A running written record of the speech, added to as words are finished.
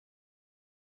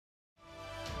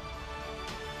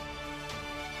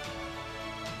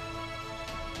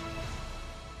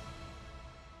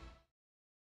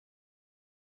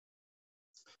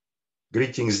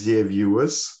Greetings, dear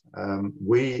viewers.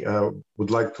 We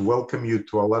would like to welcome you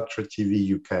to ALLATRA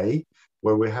TV UK,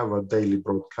 where we have a daily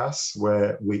broadcast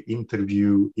where we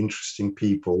interview interesting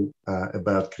people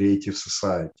about Creative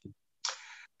Society.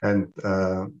 And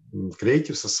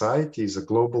Creative Society is a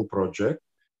global project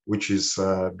which is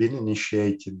been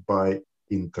initiated by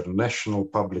international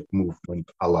public movement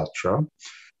ALLATRA,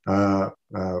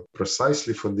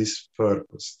 precisely for this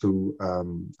purpose, to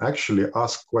actually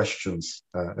ask questions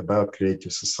about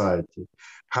Creative Society.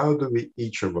 How do we,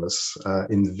 each of us,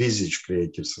 envisage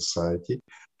Creative Society?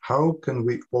 How can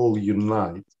we all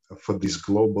unite for this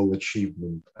global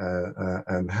achievement,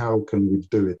 and how can we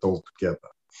do it all together?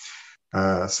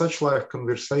 Such live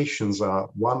conversations are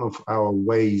one of our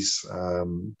ways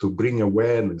to bring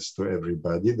awareness to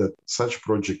everybody that such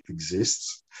project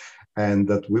exists, and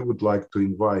that we would like to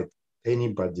invite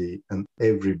anybody and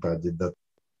everybody that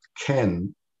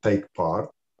can take part,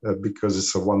 because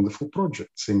it's a wonderful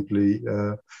project, simply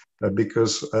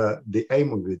because the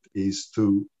aim of it is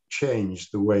to change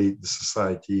the way the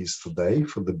society is today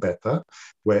for the better,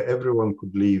 where everyone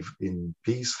could live in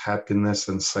peace, happiness,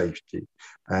 and safety,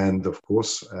 and of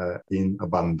course in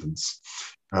abundance.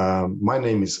 My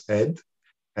name is Ed,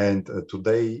 and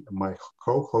today my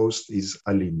co-host is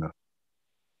Alina.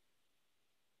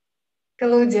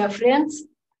 Hello, dear friends,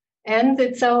 and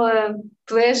it's our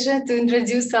pleasure to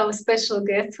introduce our special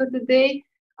guest for today,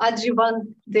 Adrie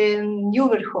van den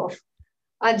Nieuwerhof.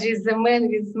 Adrie is a man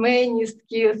with many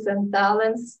skills and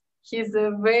talents. He's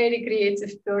a very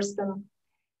creative person.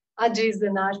 Adrie is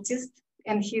an artist,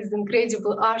 and his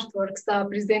incredible artworks are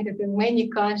presented in many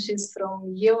countries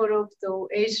from Europe to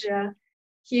Asia.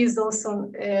 He is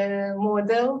also a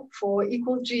model for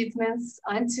equal treatments,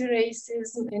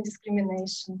 anti-racism, and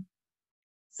discrimination.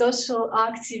 Social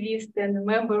activist and a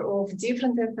member of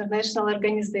different international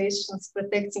organizations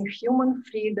protecting human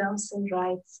freedoms and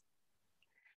rights.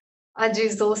 Adrie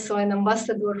is also an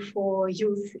ambassador for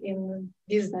youth in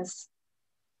business.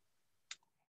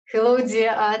 Hello,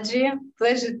 dear Adrie.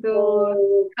 Pleasure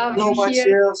to have you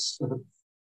here.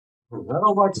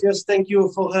 Hello, Matthias. Thank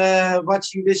you for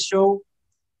watching this show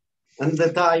and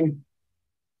the time.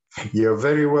 You're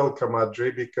very welcome,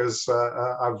 Adrie, because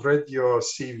I've read your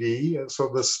CV, so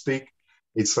to speak.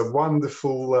 It's a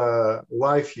wonderful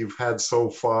life you've had so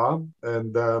far,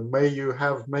 and may you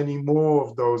have many more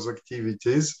of those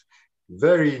activities.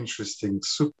 Very interesting,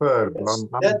 superb.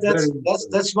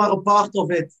 That's not a part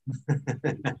of it.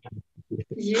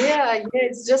 Yeah,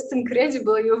 it's just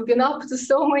incredible. You've been up to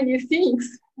so many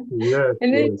things. Yes,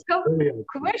 and yes. I have a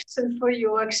question for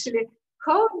you, actually.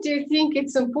 How do you think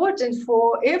it's important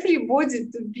for everybody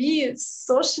to be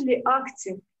socially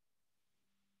active?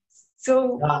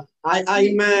 So I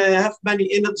have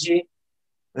many energy,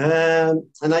 and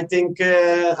I think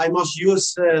I must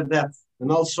use that.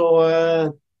 And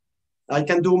also I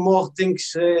can do more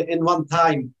things in one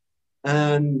time,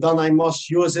 and then I must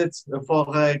use it for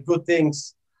good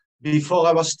things. Before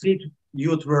I was street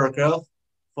youth worker,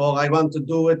 for I want to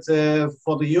do it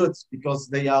for the youth, because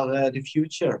they are the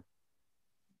future.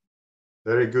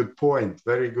 Very good point.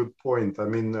 Very good point. I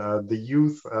mean, the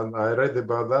youth, and I read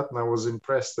about that and I was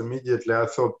impressed immediately. I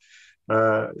thought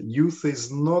youth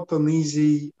is not an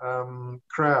easy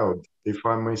crowd, if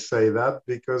I may say that,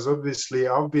 because obviously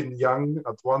I've been young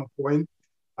at one point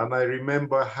and I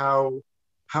remember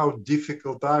how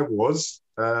difficult I was,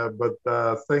 but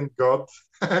thank God,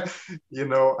 you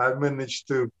know, I managed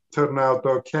to turn out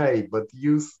okay. But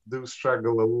youth do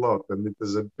struggle a lot, and it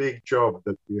is a big job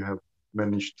that you have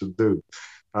managed to do.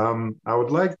 I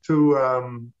would like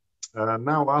to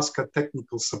now ask a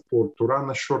technical support to run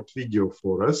a short video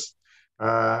for us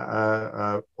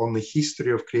on the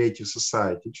history of Creative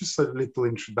Society. Just a little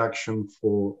introduction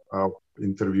for our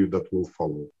interview that will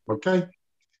follow. Okay?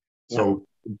 So,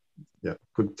 yeah,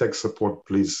 could tech support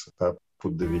please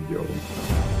put the video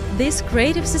on. This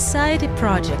Creative Society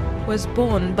project was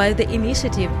born by the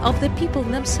initiative of the people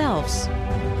themselves.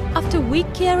 After we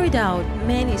carried out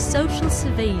many social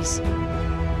surveys,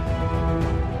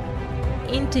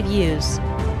 interviews,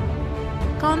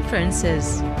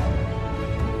 conferences,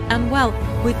 and well,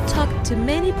 we talked to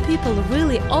many people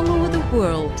really all over the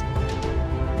world.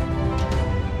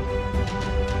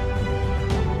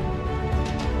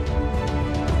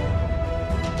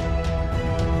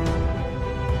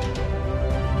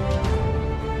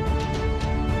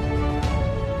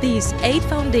 These 8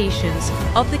 foundations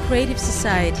of the Creative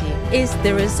Society is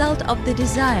the result of the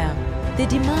desire, the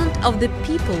demand of the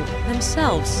people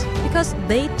themselves, because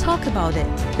they talk about it.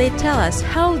 They tell us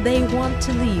how they want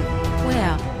to live,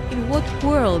 where, in what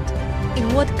world,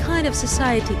 in what kind of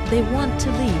society they want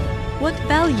to live. what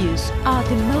values are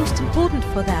the most important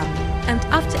for them. And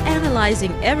after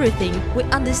analyzing everything, we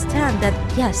understand that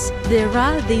yes, there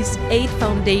are these 8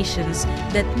 foundations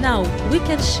that now we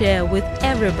can share with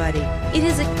everybody. It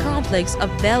is a complex of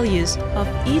values of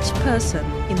each person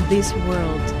in this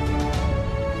world.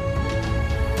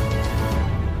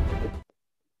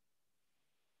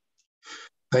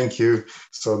 Thank you.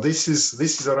 So this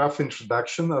is a rough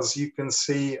introduction. As you can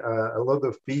see, a lot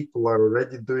of people are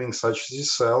already doing, such as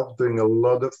yourself, doing a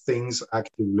lot of things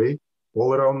actively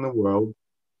all around the world.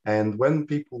 And when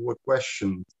people were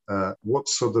questioned what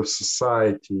sort of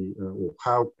society or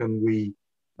how can we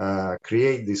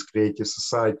create this creative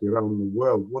society around the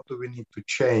world, what do we need to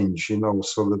change,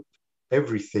 so that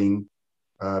everything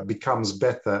becomes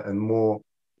better and more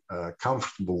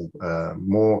comfortable,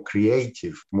 more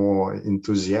creative, more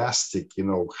enthusiastic,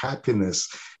 happiness,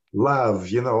 love,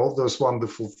 all those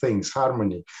wonderful things,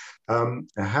 harmony.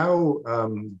 How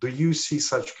do you see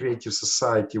such creative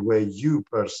society where you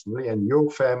personally and your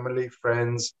family,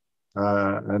 friends,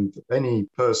 and any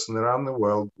person around the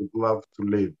world would love to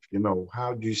live?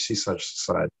 How do you see such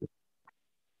society?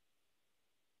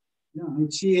 Yeah, I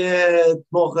see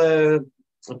more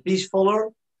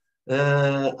peacefuler.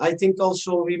 I think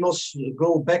also we must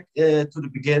go back to the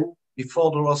beginning.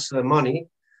 Before there was money,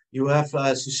 you have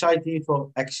a society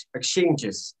for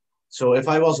exchanges. So if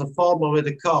I was a farmer with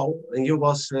a cow and you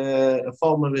was a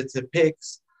farmer with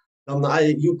pigs, then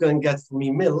you can get for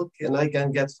me milk and I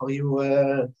can get for you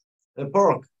a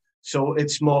pork. So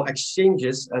it's more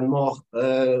exchanges and more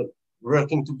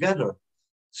working together.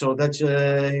 So that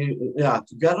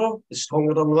together is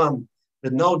stronger than one.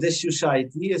 But now this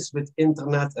society is with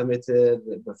internet and with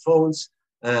the phones,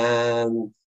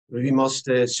 and we must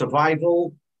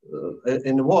survival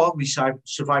in the war. We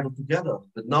survival together.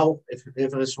 But now, if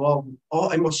there is war,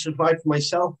 I must survive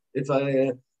myself. If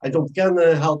I don't can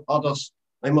help others,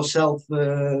 I must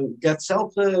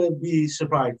be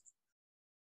survived.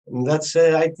 And that's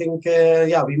I think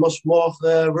we must more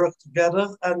work together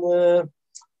and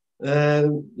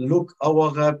look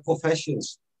our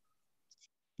professions.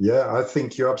 Yeah, I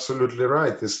think you're absolutely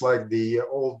right. It's like the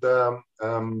old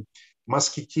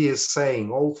Musketeers saying,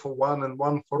 all for one and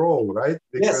one for all, right?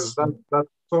 Because yes. That's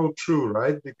so true,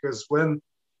 right? Because when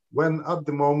at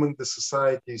the moment the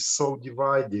society is so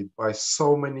divided by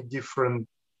so many different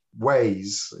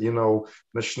ways,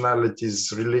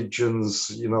 nationalities, religions,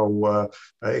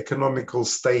 economical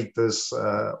status,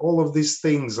 all of these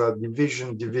things are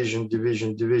division.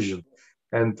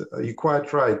 And you're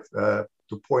quite right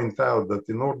to point out that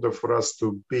in order for us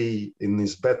to be in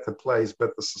this better place,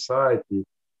 better society,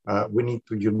 we need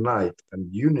to unite, and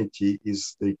unity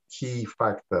is the key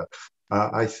factor.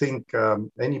 I think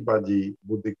anybody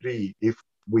would agree, if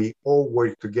we all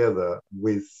work together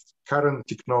with current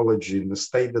technology in the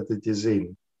state that it is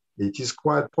in, it is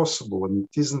quite possible and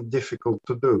it isn't difficult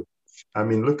to do. I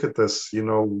mean, look at us, I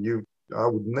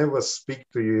would never speak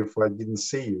to you if I didn't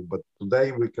see you, but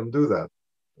today we can do that.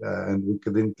 And we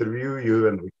could interview you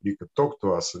and you could talk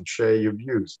to us and share your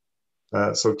views.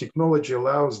 So technology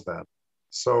allows that.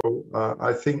 So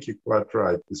I think you're quite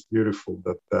right. It's beautiful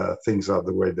that things are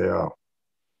the way they are.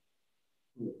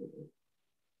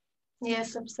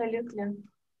 Yes, absolutely.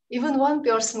 Even one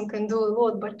person can do a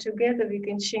lot, but together we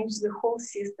can change the whole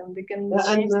system. We can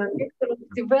change the vector of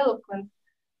development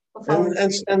of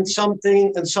and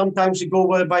sometimes you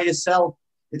go by yourself.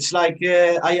 It's like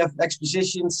I have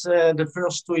expositions the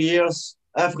first 2 years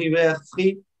everywhere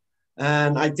free.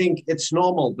 And I think it's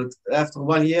normal. But after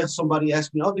 1 year, somebody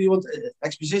asked me, do you want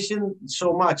exposition?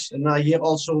 So much. And I hear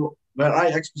also where I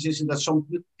exposition that some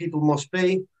people must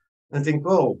pay and think,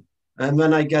 oh. And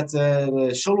when I get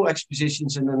solo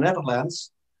expositions in the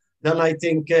Netherlands, then I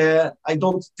think I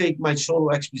don't take my solo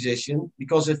exposition,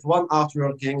 because if one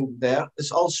artwork in there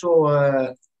is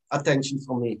also attention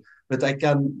for me. But I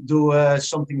can do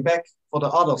something back for the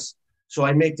others. So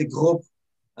I make the group,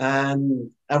 and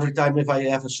every time if I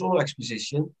have a solo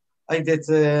exposition, I did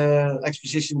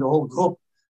exposition the whole group.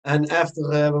 And after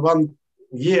 1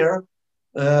 year,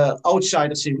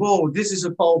 outsiders say, whoa, this is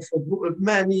a powerful group,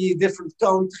 many different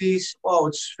countries. Wow,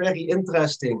 it's very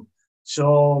interesting.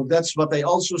 So that's what I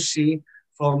also see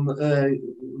from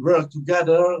work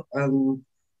together. And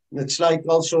it's like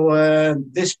also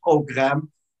this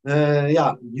program.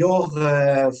 Your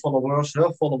followers,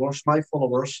 her followers, my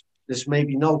followers, is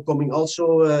maybe now coming also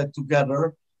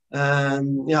together.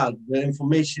 And the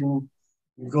information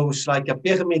goes like a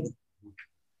pyramid.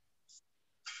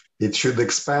 It should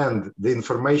expand. The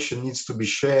information needs to be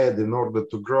shared in order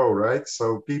to grow, right?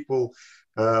 So people,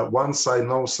 once I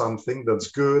know something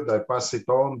that's good, I pass it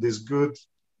on. This good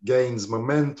gains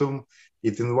momentum,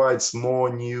 it invites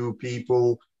more new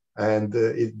people, and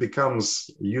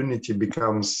unity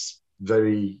becomes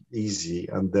very easy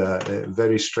and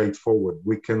very straightforward.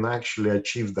 We can actually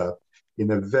achieve that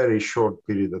in a very short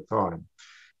period of time.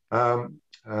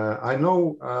 I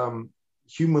know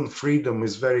human freedom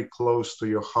is very close to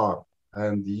your heart,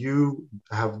 and you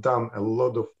have done a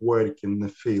lot of work in the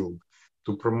field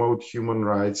to promote human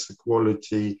rights,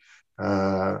 equality,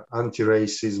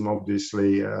 anti-racism,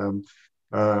 obviously.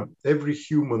 Every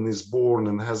human is born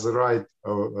and has a right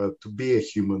to be a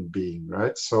human being,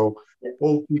 right? So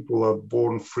all people are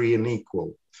born free and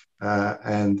equal.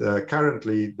 And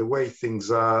currently, the way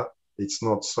things are, it's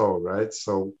not so, right?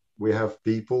 So we have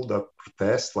people that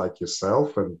protest, like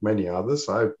yourself and many others,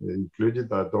 I've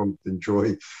included. I don't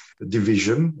enjoy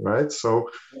division, right? So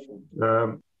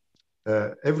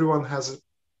everyone has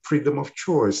freedom of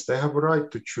choice. They have a right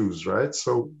to choose, right?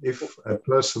 So if a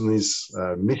person is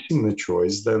missing the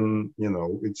choice, then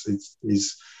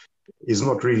it's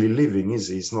not really living, is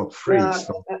he? He's not free.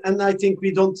 So. And I think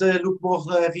we don't look more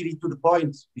really to the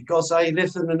point, because I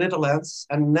live in the Netherlands,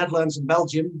 and Netherlands and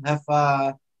Belgium have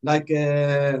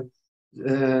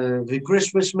the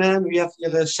Christmas man. We have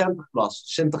here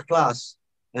Sinterklaas,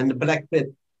 and the Black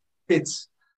Pits.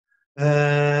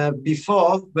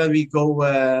 Before, when we go,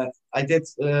 I did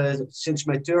since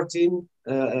my 13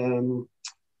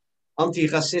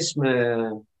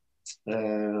 anti-racisme.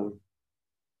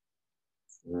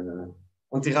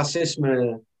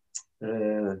 Anti-racisme.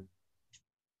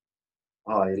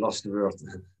 I lost the word.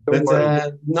 But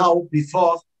now,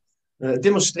 before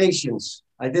demonstrations,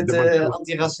 I did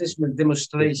anti-racism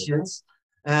demonstrations,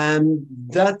 and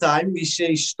that time we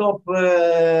say stop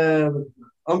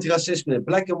anti-racism.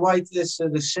 Black and white is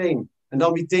the same, and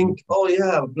then we think, oh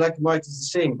yeah, black and white is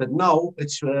the same. But now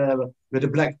it's with the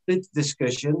Black Pit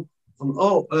discussion.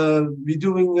 We're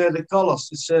doing the colors.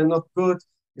 It's not good.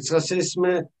 It's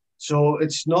racism. So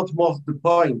it's not more the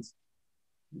point.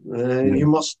 You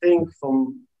must think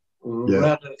from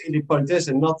where the really point is,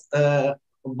 and not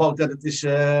about that it is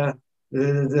the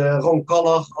wrong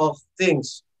color of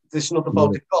things. It is not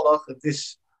about the color. It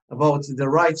is about the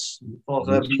rights for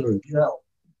BPL.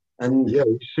 And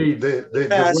you see the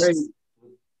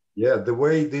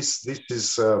way this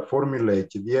is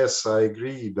formulated. Yes, I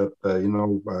agree that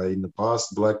in the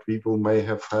past black people may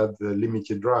have had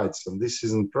limited rights, and this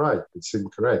isn't right. It's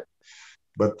incorrect.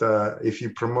 But if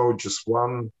you promote just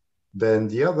one, then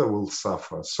the other will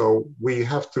suffer. So we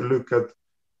have to look at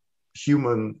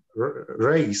human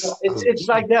race. It's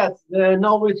like that.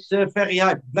 Now it's very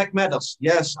hype. Black matters.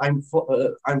 Yes, I'm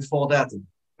for that.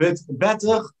 But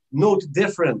better, not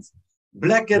different.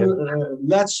 Black and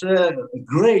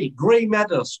gray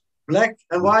matters. Black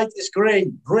and white is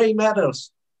gray. Gray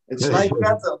matters. It's like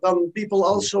better. Then people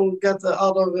also get the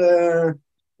other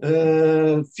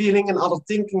feeling and other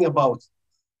thinking about.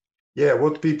 Yeah,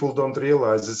 what people don't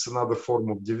realize, it's another form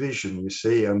of division, you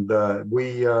see, and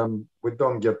we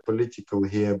don't get political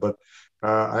here, but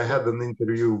I had an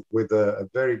interview with a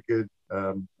very good,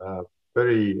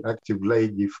 very active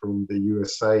lady from the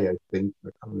USA, I think. I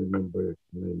can't remember her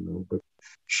name now, but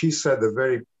she said a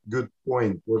very good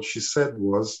point. What she said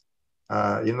was,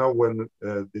 when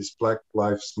this Black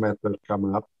Lives Matter come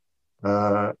up,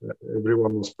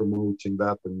 everyone was promoting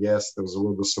that, and yes, there was a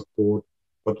lot of support.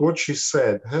 But what she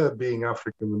said, her being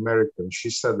African American, she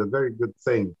said a very good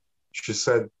thing. She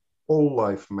said, all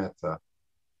life matter.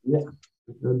 Yeah.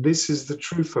 And this is the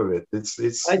truth of it. I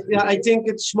think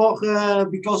it's more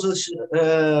because it's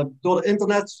door the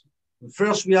internet.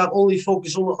 First, we are only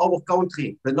focused on our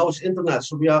country, but now it's internet,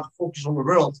 so we are focused on the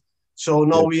world. So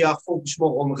now we are focused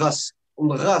more on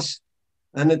the race.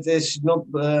 And it is not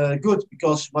good,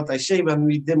 because what I say, when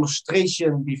we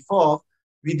demonstration before,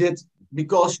 we did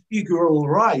because equal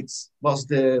rights was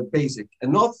the basic,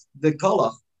 and not the color.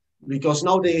 Because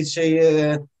now they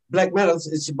say black matters,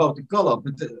 it's about the color,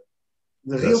 but the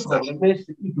real problem is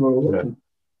the equal.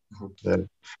 Yeah.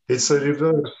 It's a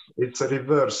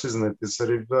reverse, isn't it? It's a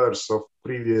reverse of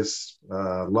previous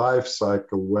life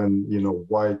cycle, when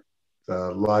white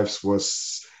lives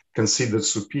was considered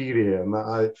superior, and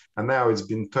now it's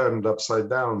been turned upside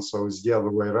down, so it's the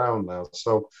other way around now.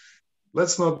 So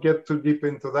let's not get too deep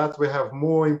into that. We have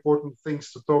more important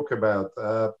things to talk about.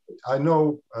 I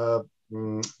know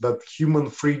that human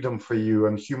freedom for you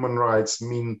and human rights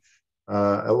mean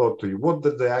a lot to you. What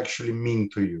did they actually mean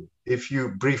to you? If you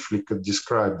briefly could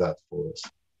describe that for us.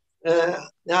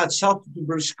 It's hard to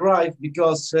describe,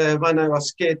 because when I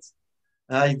was a kid,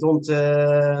 I don't,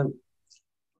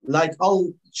 like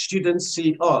all students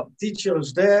see, teacher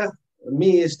is there,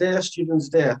 me is there, students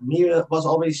there. Me was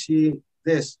always see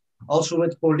this. also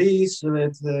with police,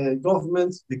 with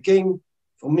government, the king.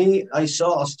 For me, I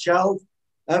saw as child,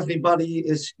 everybody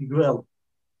is equal.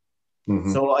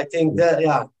 Mhm. So I think that,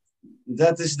 yeah,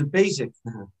 that is the basic.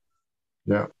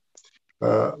 Yeah.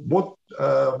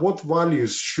 What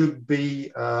values should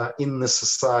be in the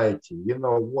society? You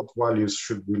know, what values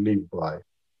should we live by,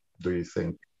 do you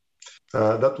think?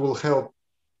 That will help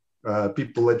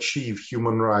people achieve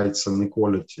human rights and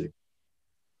equality.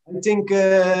 I think,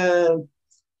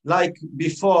 like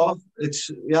before, it's,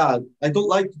 yeah, I don't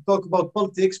like to talk about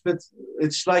politics, but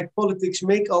it's like politics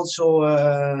make also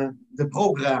the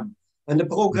program. And the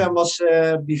program was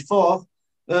before,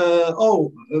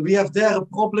 oh, we have there a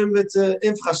problem with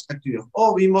infrastructure.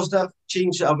 Oh, we must have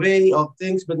change our way of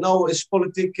things, but now it's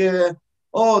politics.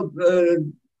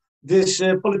 This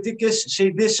politicus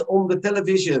say this on the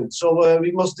television, so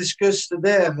we must discuss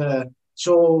there.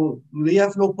 So we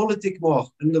have no politics more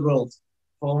in the world.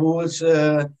 For who is,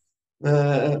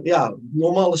 yeah,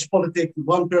 normal is politics.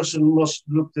 One person must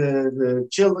look the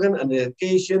children and the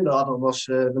education, the other was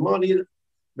the money.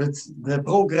 But the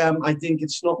program, I think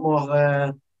it's not more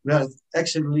where it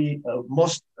actually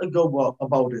must go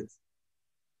about it.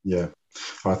 Yeah,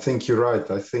 I think you're right.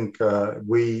 I think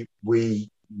we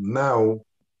now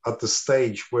at the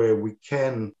stage where we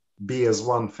can be as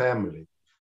one family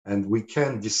and we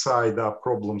can decide our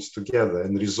problems together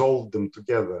and resolve them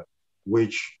together,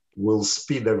 which will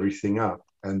speed everything up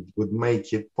and would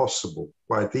make it possible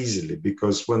quite easily,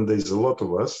 because when there's a lot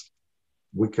of us,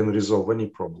 we can resolve any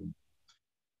problem.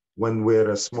 When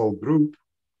we're a small group,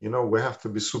 you know, we have to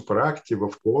be super active,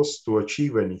 of course, to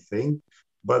achieve anything,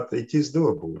 but it is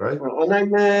doable, right?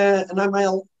 And I'm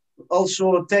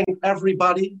also thank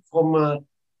everybody from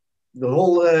the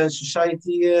whole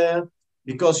society,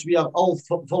 because we are all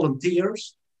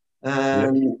volunteers.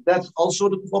 And that's also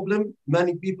the problem.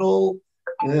 Many people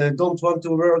don't want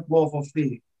to work more for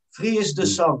free. Free is the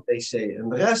sun, they say,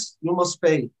 and the rest you must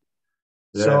pay.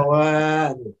 Yeah. So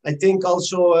I think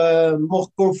also more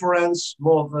conference,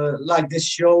 more like this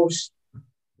shows.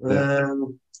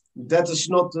 That is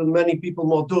not many people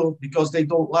more do because they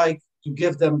don't like to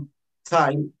give them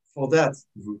time for that.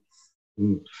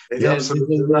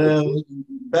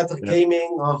 Better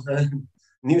gaming or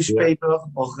newspaper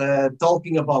or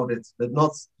talking about it, but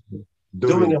not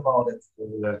doing about it.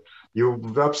 You're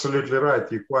absolutely right.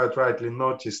 You quite rightly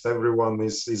noticed everyone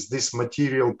is this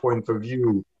material point of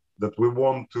view that we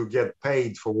want to get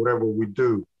paid for whatever we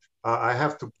do. I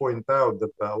have to point out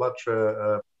that the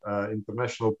ALLATRA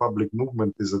International Public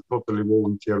Movement is a totally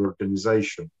volunteer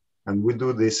organization, and we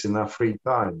do this in our free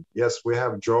time. Yes, we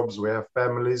have jobs, we have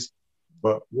families,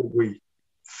 but what we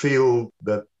feel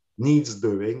that needs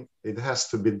doing, it has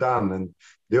to be done. And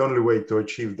the only way to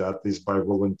achieve that is by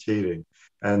volunteering.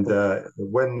 And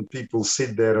when people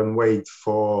sit there and wait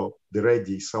for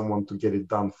someone to get it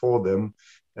done for them,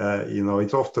 you know,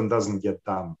 it often doesn't get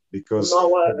done because...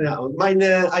 No, my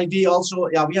idea also,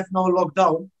 yeah, we have no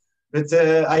lockdown, but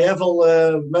I have all,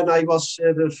 when I was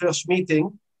the first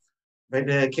meeting, by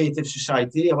the Creative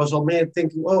Society, I was already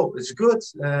thinking, oh, it's good.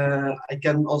 I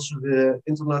can also the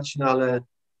international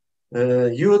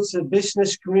youth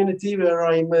business community where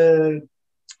I'm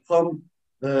from,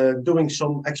 doing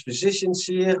some expositions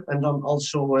here, and then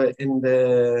also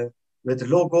with the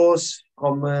logos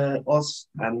from us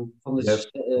and from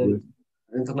the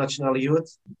international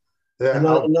youth. Yeah.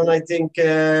 And then I think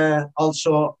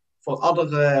also for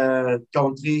other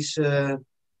countries,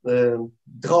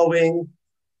 drawing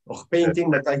or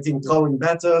painting, but I think drawing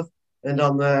better. And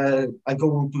then I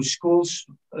go into schools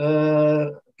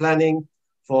planning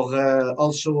for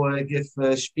also give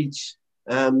speech,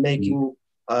 making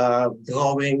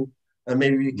drawing, and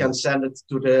maybe we can send it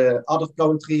to the other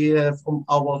country from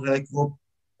our group.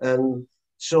 And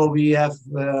so we have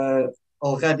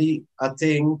already a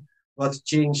thing what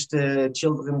changed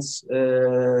children's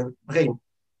brain.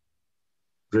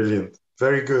 Brilliant.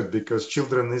 Very good, because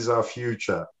children is our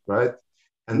future, right?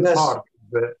 And yes.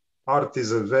 Art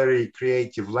is a very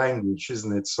creative language,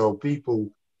 isn't it? So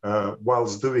people,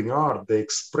 whilst doing art, they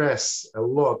express a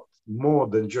lot more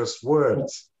than just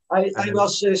words. I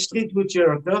was a street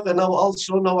worker, and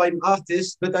now I'm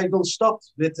artist, but I don't stop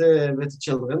with the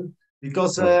children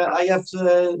because I have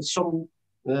some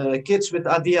kids with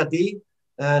ADHD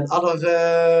and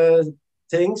other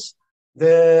things.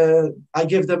 I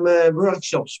give them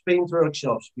workshops, paint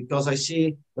workshops, because I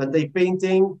see when they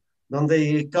painting, then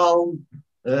they calm,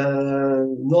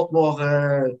 not more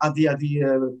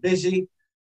ADHD busy.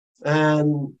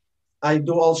 And I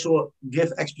do also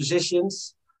give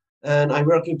expositions, and I'm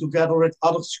working together with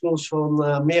other schools from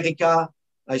America.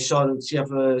 I saw that you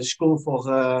have a school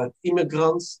for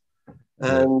immigrants,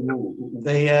 and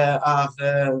they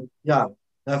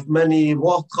have many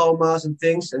war traumas and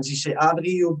things. And she say, Adrie,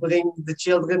 you bring the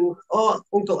children. Oh,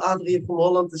 Uncle Adrie from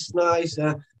Holland is nice.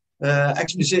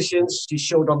 Expositions. She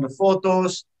showed on the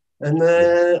photos, and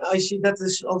I see that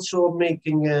is also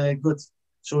making good.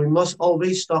 So we must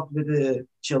always start with the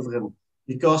children,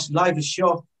 because life is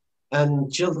short,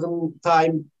 and children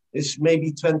time is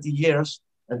maybe 20 years,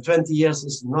 and 20 years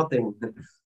is nothing.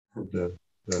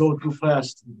 Go too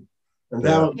fast. And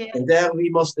there we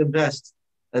must invest.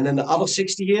 And in the other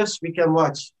 60 years, we can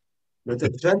watch. But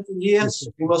in 20 years,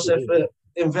 we must have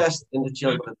invest in the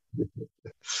children.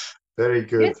 Very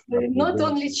good. Yes, not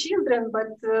only children, but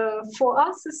for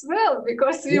us as well,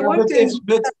 because we want to.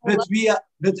 But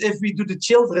if we do the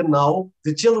children now,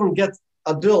 the children get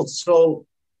adults. So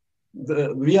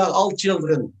we are all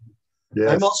children. Yes.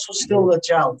 I'm also still a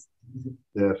child.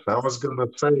 Yes, I was going to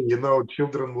say,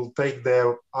 children will take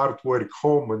their artwork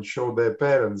home and show their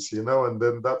parents, and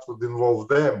then that would involve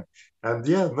them. And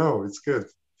it's good.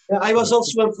 Yeah, I was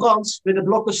also in France with a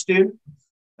block costume.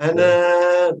 And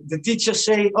the teachers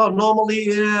say, normally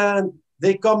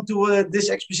they come to this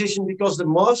exposition because they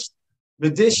must.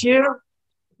 But this year,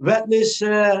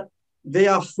 Wednesday, they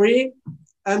are free.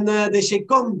 And they say,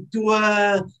 come to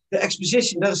the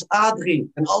exposition. There's Adrie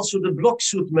and also the block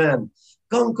suit man.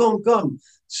 Come.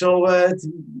 So it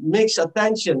makes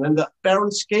attention. And the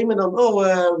parents came in and,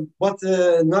 what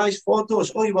nice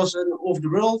photos. Oh, he was over the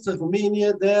world,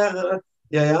 Romania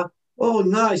there. Oh,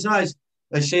 nice.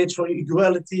 I say it's for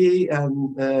equality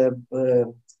and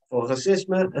for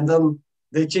racism. And then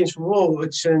they change from,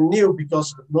 it's new,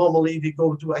 because normally they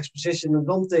go to exposition and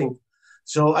don't think.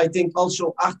 So I think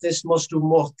also artists must do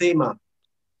more thema.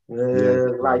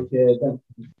 Like that.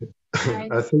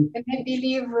 I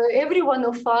believe every one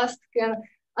of us can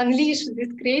unleash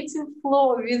this creative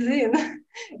flow within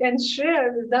and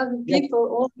share with other people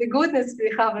all the goodness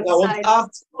we have inside.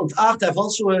 Art have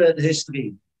also a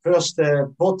history. First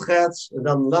portraits,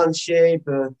 then landscape.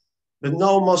 But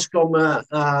now must come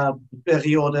a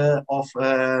period of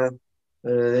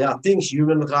things,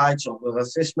 human rights or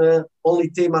racism, only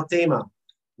thema.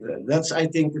 That's, I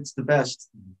think, it's the best.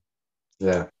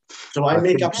 Yeah. So I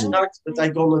make abstract, but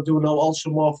I'm gonna do now also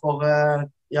more for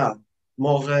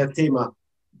more thema.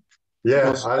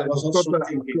 Yeah,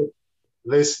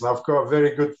 listen, I've got a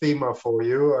very good theme for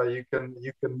you. You can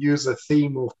use a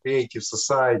theme of creative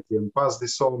society and pass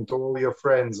this on to all your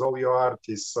friends, all your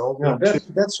artists.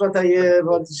 That's what I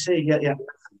want to say.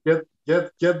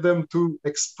 Get them to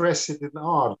express it in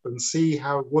art and see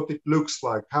what it looks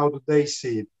like. How do they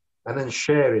see it, and then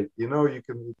share it. You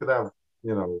could have.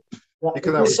 It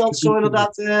is also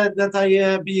that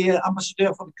I be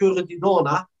ambassador for the Current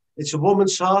Idona. It's a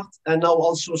woman's heart, and now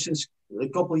also since a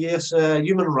couple of years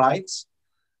human rights.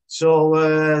 So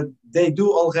they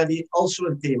do already also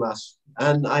in themas.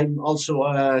 And I'm also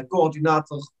a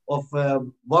coordinator of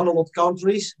 100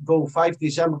 countries, go 5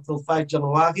 December till 5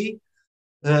 January.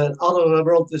 Other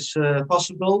world is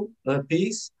possible,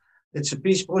 peace. It's a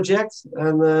peace project,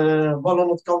 and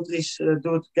 100 countries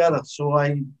do it together. So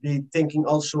I be thinking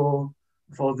also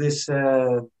for this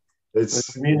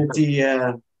community.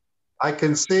 I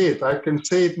can see it. I can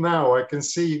see it now. I can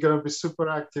see you're gonna be super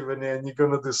active in it, and you're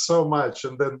gonna do so much.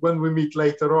 And then when we meet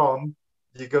later on,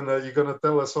 you're gonna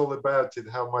tell us all about it,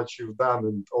 how much you've done,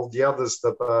 and all the others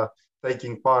that are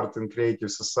taking part in Creative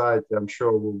Society. I'm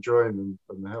sure will join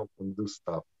and help and do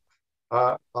stuff.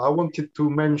 I wanted to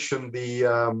mention the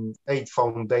 8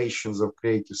 foundations of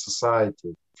Creative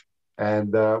Society.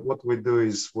 And what we do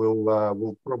is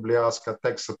we'll probably ask our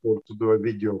tech support to do a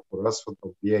video for us of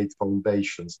the 8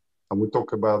 foundations. And we'll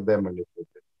talk about them a little bit.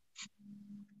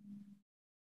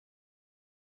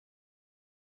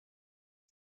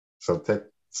 So tech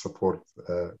support,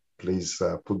 please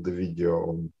put the video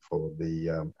on for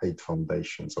the 8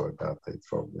 foundations, or about 8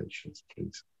 foundations,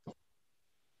 please.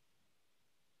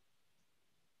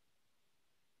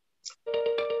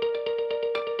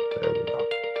 There we go.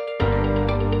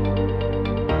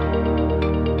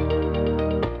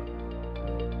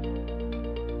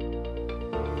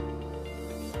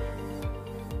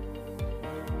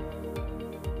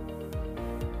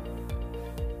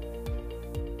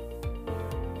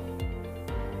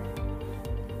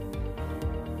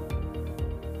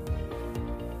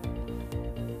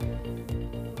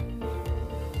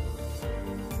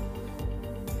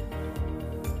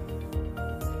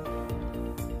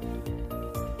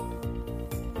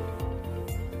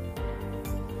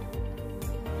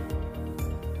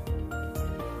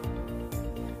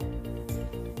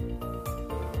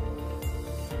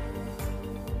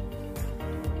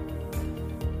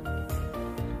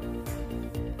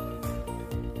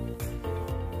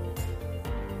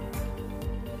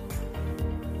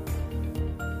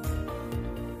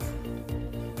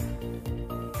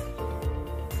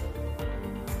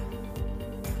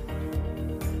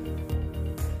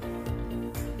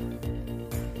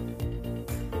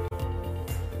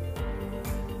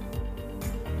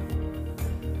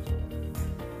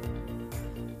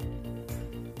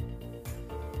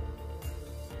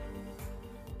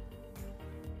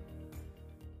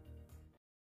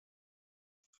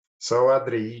 So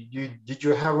Adri, did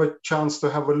you have a chance to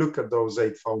have a look at those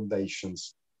 8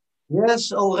 foundations?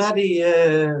 Yes, already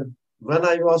when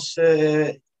I was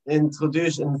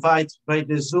invited by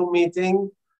the Zoom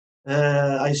meeting,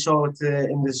 I saw it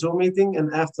in the Zoom meeting,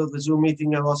 and after the Zoom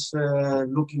meeting, I was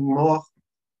looking more,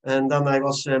 and then I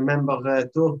was a member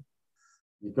too,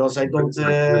 because I don't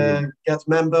get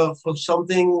member for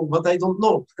something what I don't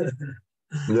know.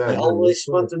 I always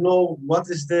want to know what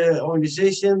is the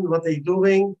organization, what they're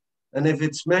doing, and if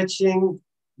it's matching,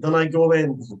 then I go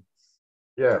in.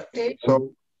 Yeah.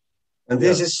 So, and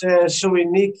this is so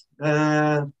unique.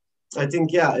 I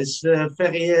think, yeah, it's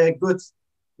very good.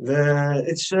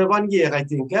 It's 1 year, I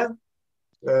think, yeah?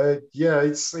 Yeah,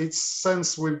 it's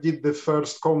since we did the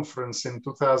first conference in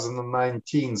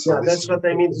 2019. So yeah, that's what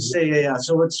I mean to say. Yeah,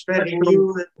 so it's very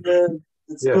new and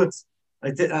it's good.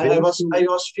 I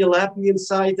was feel happy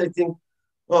inside. I think,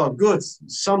 oh, good,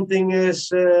 something is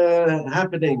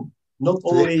happening. Not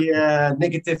only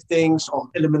negative things or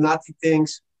Illuminati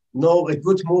things. No, a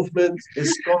good movement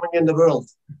is coming in the world.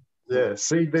 Yeah,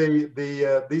 see,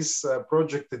 this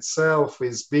project itself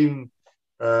has been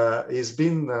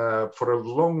for a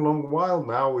long while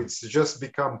now. It's just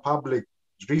become public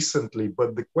recently,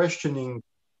 but the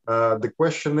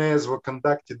questionnaires were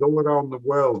conducted all around the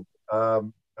world,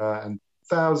 and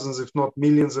thousands, if not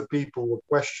millions, of people were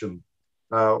questioned.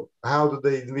 How do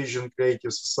they envision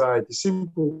creative society?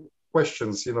 Simple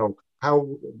questions, you know.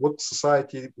 What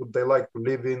society would they like to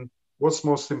live in? What's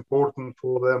most important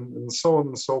for them, and so on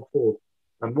and so forth.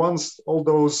 And once all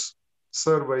those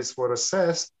surveys were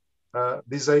assessed,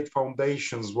 these 8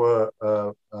 foundations were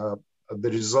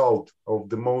the result of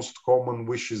the most common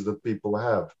wishes that people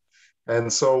have.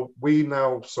 And so we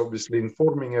now obviously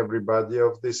informing everybody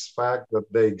of this fact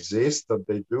that they exist, that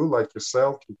they do, like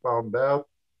yourself, you found out.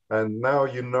 And now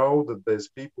you know that there's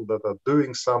people that are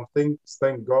doing something,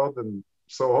 thank God, and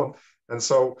so on. And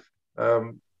so,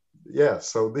 yeah,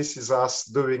 so this is us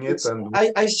doing it. And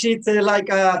I see it like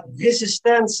a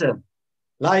resistance,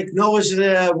 like now is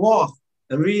the war,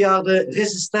 and we are the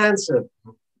resistance.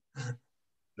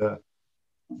 Yeah.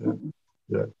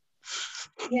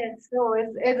 Yes, so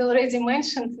as Ed already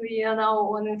mentioned, we are now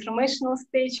on informational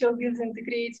stage of building the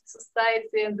creative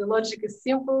society, and the logic is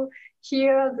simple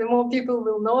here. The more people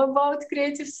will know about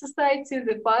creative society,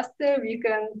 the faster we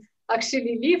can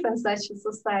actually live in such a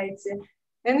society.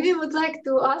 And we would like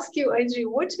to ask you, Adri,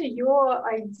 what are your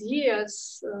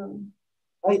ideas?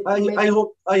 I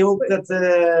hope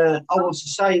that our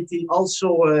society also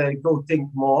go think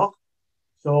more.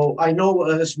 So I know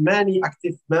there's many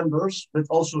active members, but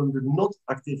also the not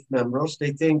active members.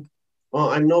 They think, oh,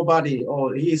 I'm nobody.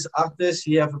 Oh, he's artist.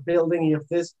 He have a building. He have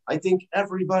this. I think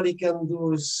everybody can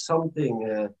do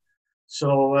something.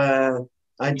 So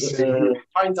I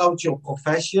find out your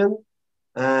profession,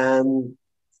 and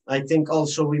I think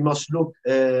also we must look.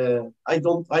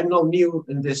 I'm not new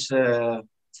in this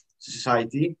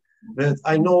society, but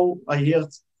I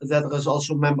heard that there is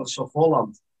also members of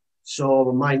Holland.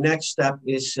 So my next step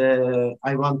is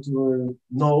I want to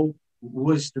know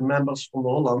who is the members from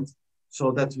Holland,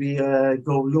 so that we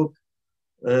go look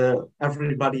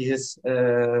everybody his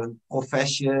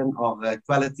profession or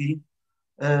quality,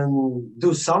 and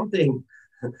do something.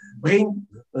 Bring.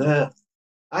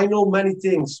 I know many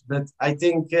things, but I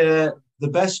think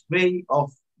the best way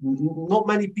of not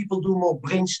many people do more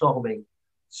brainstorming.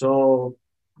 So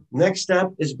next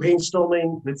step is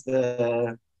brainstorming with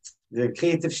the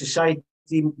Creative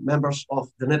Society members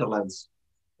of the Netherlands.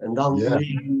 And then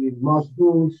we must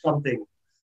do something.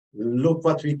 Look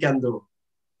what we can do.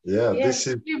 Yeah, yes,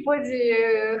 everybody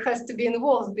has to be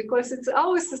involved, because it's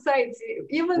our society.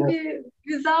 Even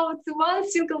without one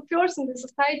single person, the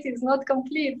society is not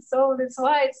complete. So that's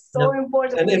why it's so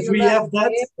important. And if we have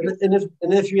that,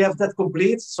 and if we have that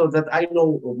complete, so that I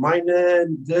know mine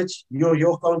Dutch,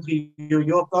 your country,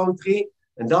 your country,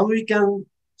 and then we can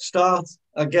start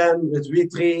again with we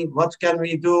three. What can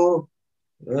we do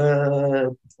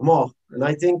more? And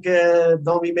I think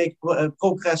then we make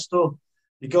progress too.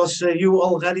 Because you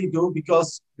already do,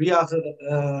 because we are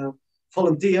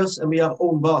volunteers and we are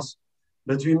own boss.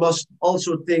 But we must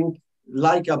also think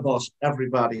like a boss,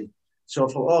 everybody. So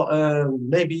for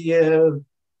maybe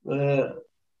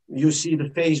you see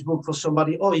the Facebook for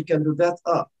somebody, oh, he can do that.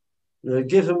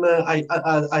 Give him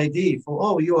an idea for,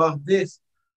 oh, you are this,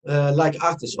 like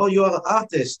artist. Oh, you are an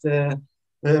artist.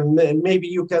 Maybe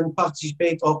you can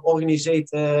participate or organize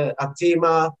a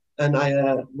thema. And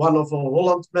one of our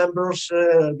Holland members,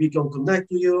 we can connect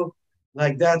to you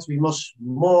like that. We must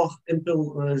more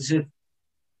impulsive.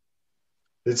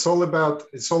 It's all about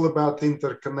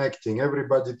interconnecting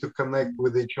everybody to connect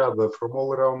with each other from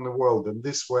all around the world, and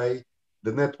this way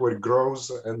the network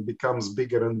grows and becomes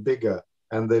bigger and bigger.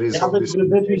 And there is obviously,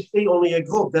 but we stay only a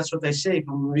group. That's what I say.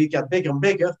 We get bigger and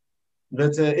bigger.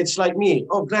 But it's like me.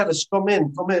 Oh, Gladys, come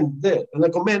in there, and I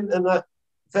come in, and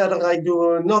further I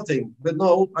do nothing. But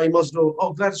no, I must do.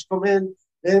 Oh, Gladys, come in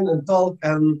and talk,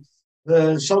 and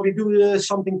so we do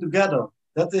something together.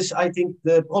 That is, I think,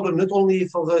 the problem, not only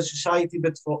for society,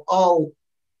 but for all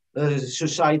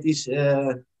societies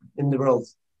in the world.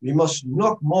 We must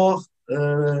not more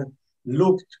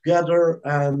look together,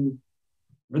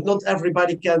 but not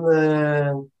everybody can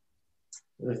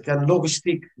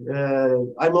logistic.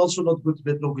 I'm also not good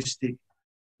with logistic.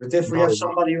 But if we have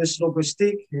somebody who is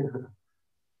logistic,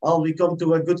 we come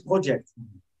to a good project.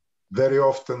 Very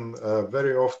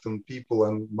often people,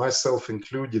 and myself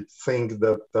included, think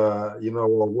that,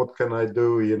 well, what can I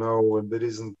do? There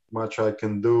isn't much I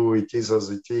can do. It is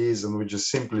as it is. And we just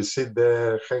simply sit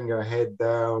there, hang our head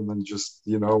down and just,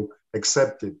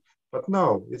 accept it. But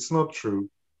no, it's not true,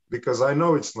 because I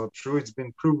know it's not true. It's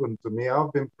been proven to me.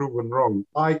 I've been proven wrong.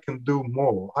 I can do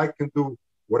more. I can do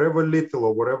whatever little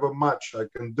or whatever much I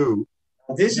can do.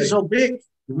 This is so big.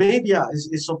 The media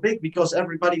is so big because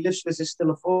everybody lives with his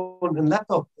telephone and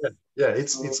laptop. Yeah,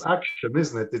 it's action,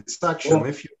 isn't it? It's action. Yeah.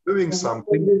 If you're doing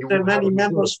something, there are many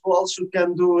members who also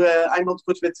can do. I'm not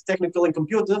good with technical and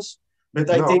computers, but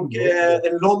I think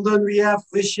in London we have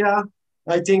Visha.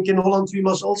 I think in Holland we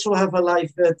must also have a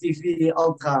live TV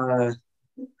Ultra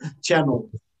channel.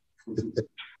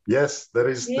 Yes, there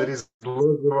is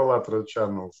loads of Ultra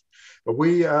channels. But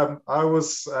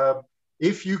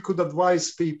if you could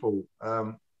advise people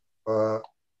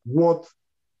what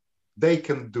they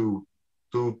can do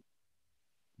to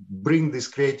bring this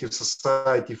creative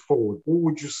society forward, what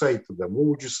would you say to them? What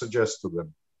would you suggest to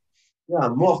them? Yeah,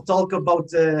 more talk about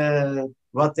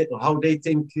how they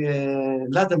think.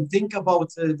 Let them think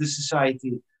about the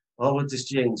society, how it has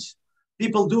changed.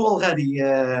 People do already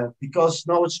because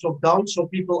now it's lockdown, so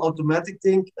people automatically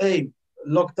think, "Hey,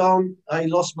 lockdown, I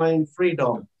lost my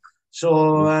freedom."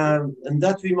 So, and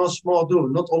that we must more do,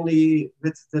 not only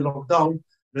with the lockdown,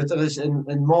 but there is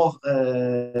in more,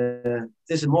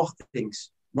 there's more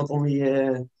things, not only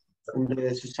in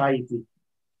the society.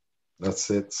 That's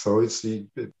it. So it's the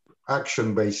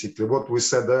action, basically, what we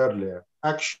said earlier.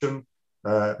 Action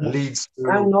leads to...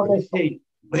 And not I say,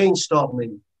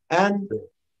 brainstorming and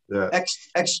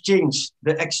exchange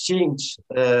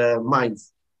mind.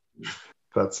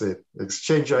 That's it.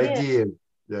 Exchange ideas.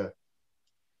 Yeah.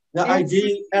 The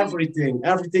idea,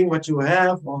 everything what you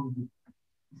have.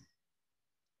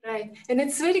 Right. And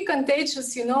it's very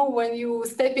contagious, when you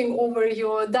stepping over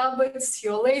your habits,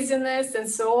 your laziness and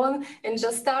so on, and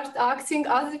just start acting,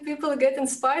 other people get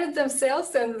inspired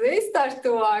themselves and they start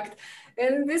to act.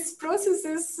 And this process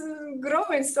is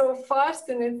growing so fast,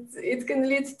 and it can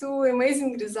lead to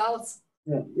amazing results.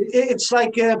 Yeah. It's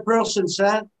like a person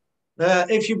said,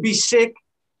 if you be sick,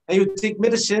 and you take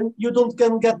medicine, you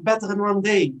can get better in one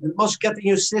day. It must get in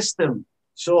your system.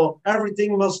 So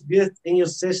everything must get in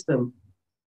your system.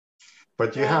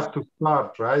 But you have to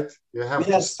start, right? You have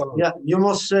to start. Yeah, you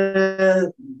must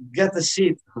get the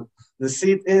seed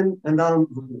in, and then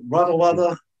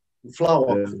water,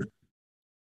 flower.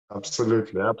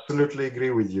 Absolutely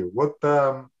agree with you.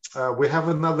 We have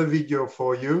another video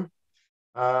for you.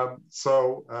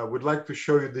 So we'd like to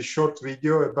show you the short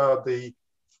video about the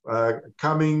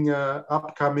upcoming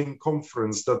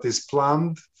conference that is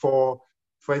planned for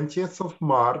 20th of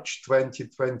March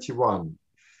 2021,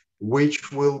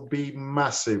 which will be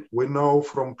massive. We know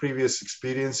from previous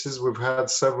experiences, we've had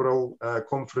several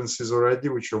conferences already,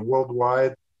 which are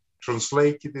worldwide,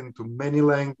 translated into many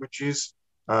languages.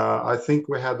 I think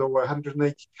we had over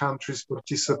 180 countries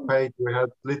participate. We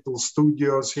had little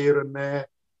studios here and there.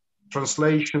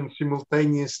 Translation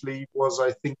simultaneously was,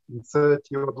 I think, in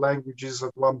 30 odd languages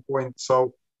at one point.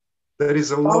 So there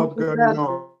is a lot going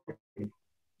on.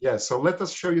 Yeah, so let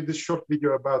us show you this short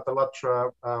video about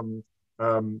ALLATRA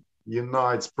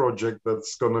Unites project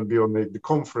that's going to be on the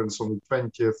conference on the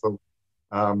 20th of...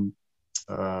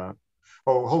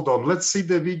 hold on. Let's see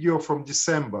the video from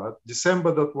December.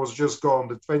 December that was just gone,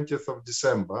 the 20th of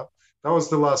December. That was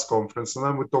the last conference. And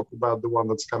then we talk about the one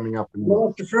that's coming up in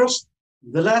March.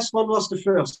 The last one was the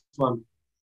first one.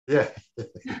 Yeah.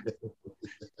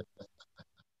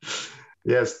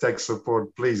 Yes, tech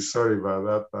support, please. Sorry about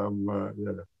that.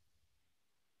 Yeah.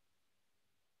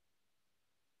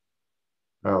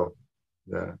 Oh,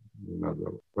 yeah.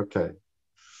 Okay.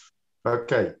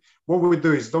 Okay. What we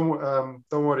do is don't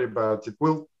worry about it.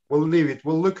 We'll leave it.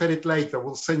 We'll look at it later.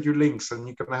 We'll send you links and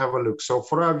you can have a look. So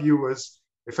for our viewers,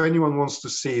 If anyone wants to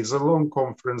see, it's a long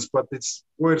conference, but it's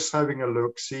worth having a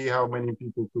look, see how many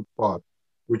people took part,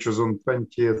 which was on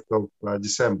 20th of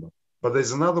December. But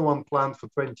there's another one planned for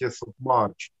 20th of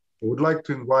March. I would like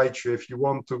to invite you, if you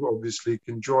want to, obviously, you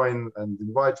can join and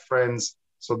invite friends.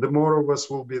 So the more of us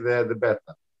will be there, the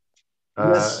better.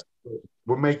 Yes.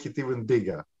 We'll make it even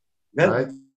bigger.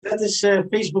 That is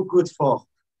Facebook good for.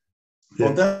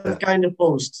 For that kind of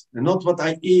post, and not what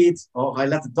I eat or I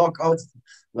let the dog out,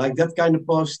 like that kind of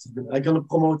post. I'm gonna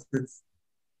promote it.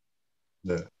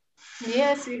 Yeah.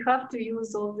 Yes, we have to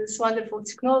use all these wonderful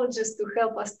technologies to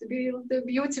help us to build the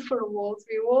beautiful world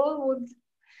we all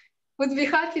would be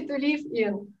happy to live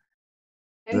in.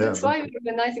 And that's why we're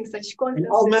organizing such conferences.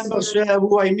 All members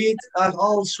who I meet are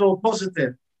also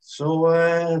positive. So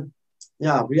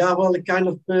yeah, we are all the kind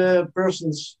of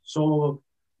persons. So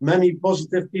many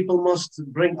positive people must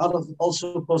bring others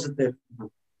also positive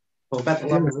for better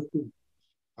life.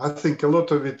 I think a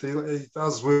lot of it,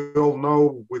 as we all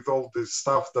know, with all this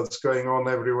stuff that's going on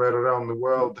everywhere around the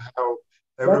world, how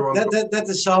everyone... That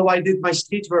is how I did my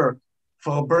street work,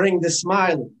 for bring the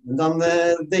smile. And then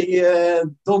they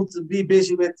don't be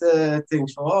busy with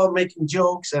things, for making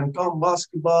jokes and come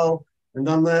basketball. And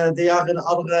then they are in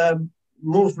other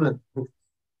movement.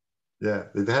 Yeah,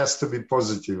 it has to be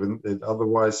positive, and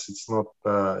otherwise it's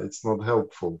not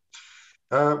helpful.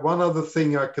 One other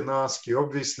thing I can ask you,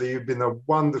 obviously you've been a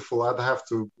wonderful, I'd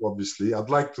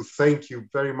like to thank you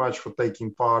very much for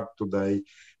taking part today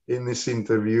in this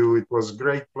interview. It was a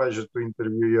great pleasure to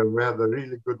interview you. We had a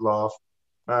really good laugh.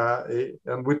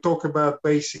 And we talk about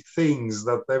basic things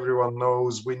that everyone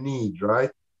knows we need,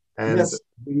 right? And yes,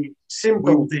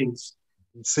 simple things.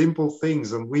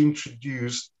 And we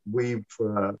introduced, with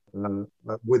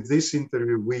this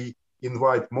interview, we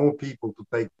invite more people to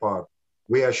take part.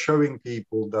 We are showing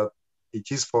people that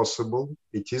it is possible,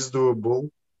 it is doable,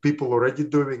 people already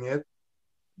doing it.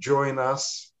 Join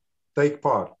us, take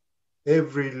part.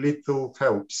 Every little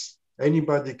helps.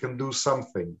 Anybody can do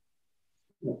something.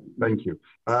 Thank you.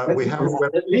 We have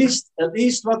at least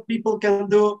what people can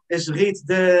do is read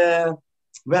the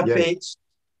web page.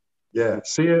 Yeah,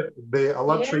 see the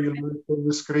ALLATRA Unite on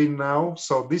the screen now.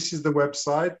 So this is the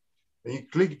website. And you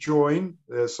click join.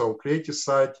 So Creative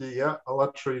Society,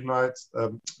 ALLATRA Unite,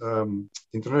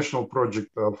 international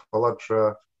project of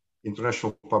ALLATRA,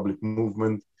 International Public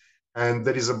Movement. And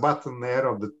there is a button there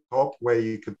on the top where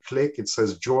you could click. It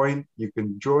says join. You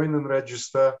can join and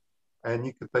register, and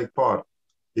you can take part.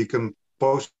 You can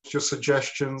post your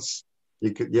suggestions.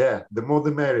 You could, the more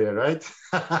the merrier, right?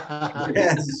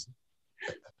 Yes.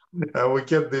 We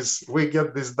get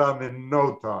this done in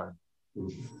no time.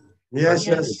 Yes.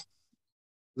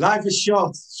 Life is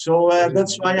short, so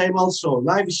that's why I'm also.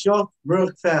 Life is short,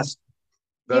 work fast.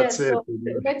 That's it. So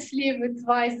let's live it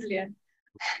wisely.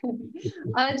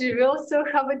 Andrew, we also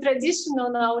have a tradition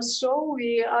on our show.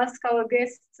 We ask our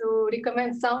guests to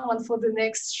recommend someone for the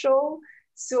next show.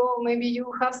 So maybe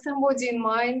you have somebody in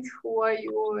mind who are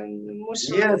you in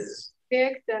emotional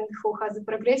respect and who has a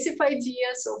progressive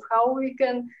ideas of how we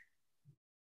can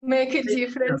make a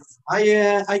difference.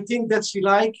 I think that she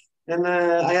like, and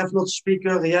I have not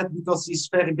speaker yet because he's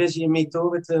very busy in me too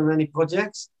with many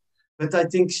projects. But I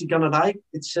think she's gonna like.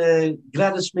 It's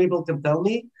Gladys Mabel can tell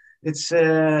me. It's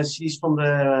she's from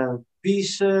the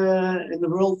Peace in the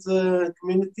World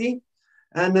community,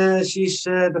 and she's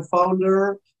the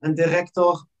founder and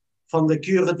director van de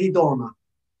Cure di Donna.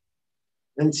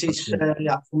 And she's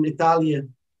from Italy.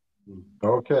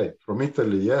 Okay, from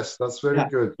Italy, yes, that's very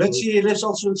good. But she lives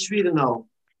also in Sweden now,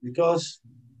 because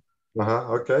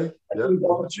okay.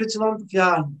 Switzerland,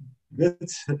 but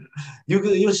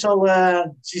you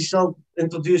shall she shall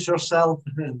introduce herself.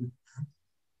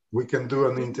 We can do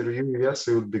an interview, yes,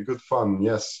 it would be good fun,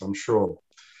 yes, I'm sure.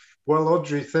 Well,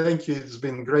 Audrey, thank you, it's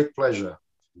been a great pleasure.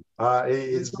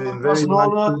 It's been very nice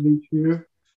to meet you.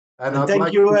 And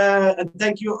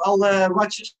thank you all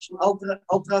watchers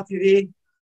Ultra TV.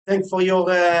 Thanks for your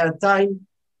time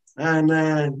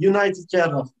and unite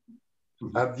together.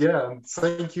 And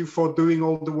thank you for doing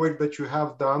all the work that you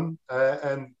have done.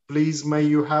 And please, may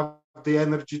you have the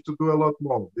energy to do a lot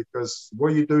more, because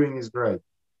what you're doing is great.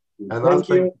 And I thank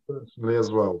you personally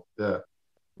as well. Yeah.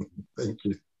 Thank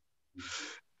you.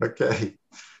 Okay.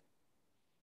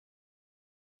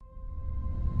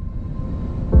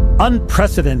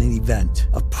 Unprecedented event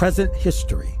of present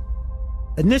history.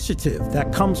 Initiative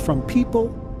that comes from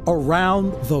people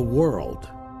around the world.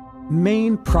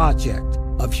 Main project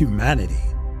of humanity.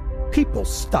 People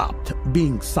stopped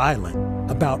being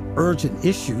silent about urgent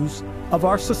issues of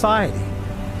our society.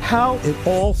 How it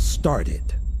all started.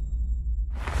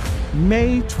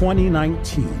 May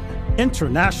 2019,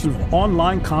 International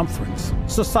Online Conference,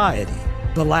 Society,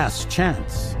 The Last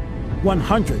Chance.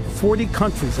 140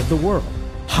 countries of the world,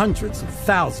 hundreds of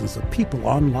thousands of people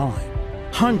online,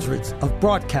 hundreds of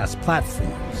broadcast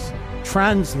platforms,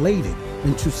 translated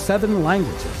into 7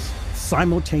 languages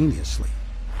simultaneously.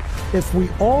 If we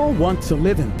all want to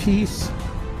live in peace,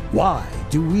 why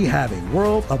do we have a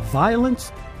world of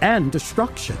violence and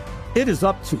destruction? It is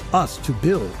up to us to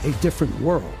build a different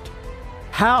world.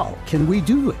 How can we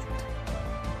do it?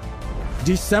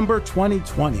 December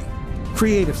 2020,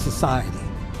 Creative Society.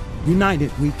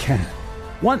 United we can.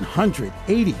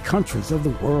 180 countries of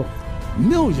the world,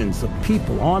 millions of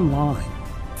people online,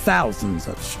 thousands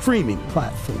of streaming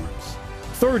platforms,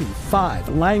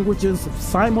 35 languages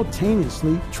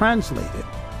simultaneously translated.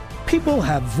 People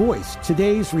have voiced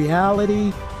today's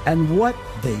reality and what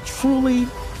they truly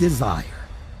desire.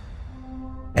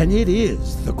 And it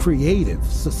is the Creative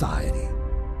Society.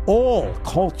 All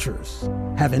cultures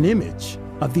have an image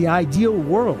of the ideal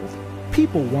world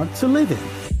people want to live in.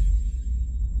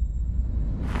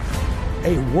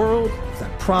 A world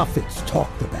that prophets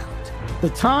talked about. The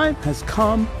time has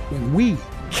come when we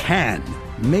can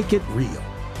make it real.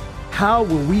 How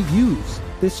will we use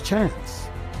this chance?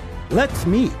 Let's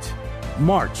meet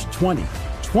March 20,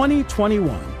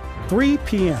 2021, 3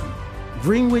 p.m.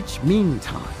 Greenwich Mean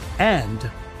Time and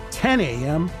 10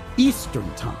 a.m. Eastern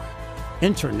Time.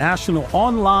 International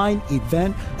online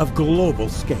event of global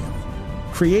scale.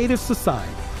 Creative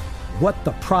Society, what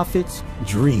the prophets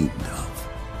dreamed of.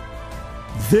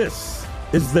 This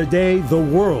is the day the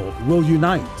world will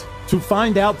unite to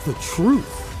find out the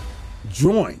truth,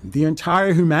 join the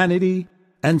entire humanity,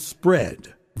 and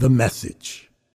spread the message.